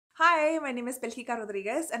Hi, my name is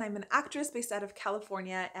Belgica and I'm an actress based out of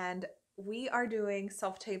California, and we are doing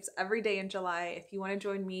self-tapes every day in July. If you want to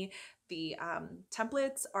join me, the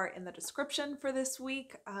templates are in the description for this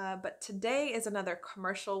week, but today is another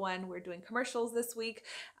commercial one. We're doing commercials this week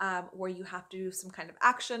where you have to do some kind of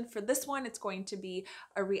action. For this one, it's going to be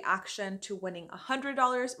a reaction to winning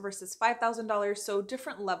 $100 versus $5,000, so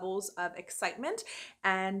different levels of excitement,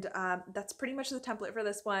 and that's pretty much the template for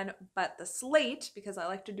this one. But the slate, because I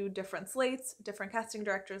like to do different slates, different casting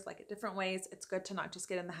directors like it different ways, it's good to not just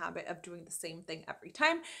get in the habit of doing the same thing every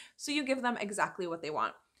time, so you give them exactly what they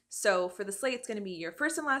want. So for the slate, it's going to be your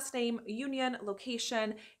first and last name, union,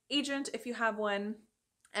 location, agent if you have one,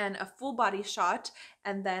 and a full body shot,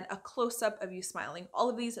 and then a close-up of you smiling. All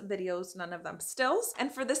of these videos, none of them stills.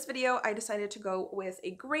 And for this video, I decided to go with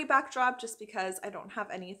a gray backdrop just because I don't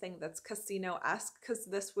have anything that's casino-esque, because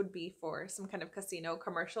this would be for some kind of casino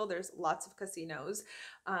commercial. There's lots of casinos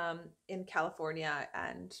in California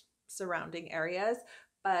and surrounding areas,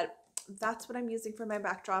 but that's what I'm using for my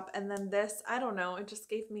backdrop. And then this, I don't know, it just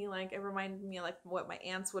gave me like, it reminded me like what my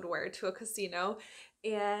aunts would wear to a casino.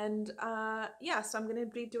 And yeah, so I'm gonna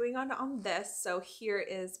be doing on this. So here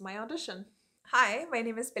is my audition. Hi, my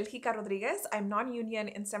name is Belgica Rodriguez. I'm non-union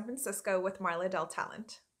in San Francisco with Marla Del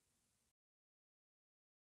Talent.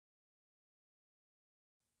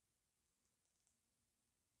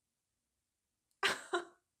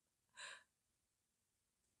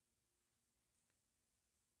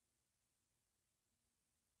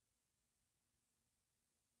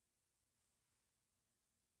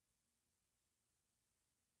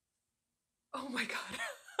 Oh my God.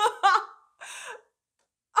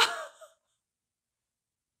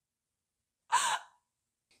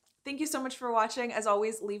 Thank you so much for watching. As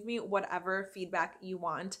always, leave me whatever feedback you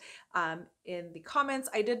want in the comments.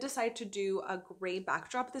 I did decide to do a gray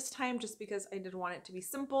backdrop this time just because I did want it to be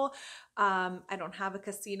simple. I don't have a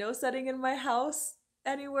casino setting in my house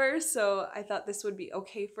anywhere, so I thought this would be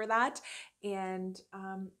okay for that. And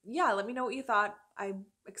yeah, let me know what you thought. I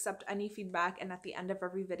accept any feedback, and at the end of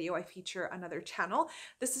every video I feature another channel.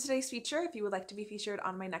 This is today's feature. If you would like to be featured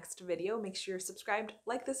on my next video, make sure you're subscribed,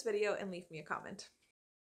 like this video, and leave me a comment.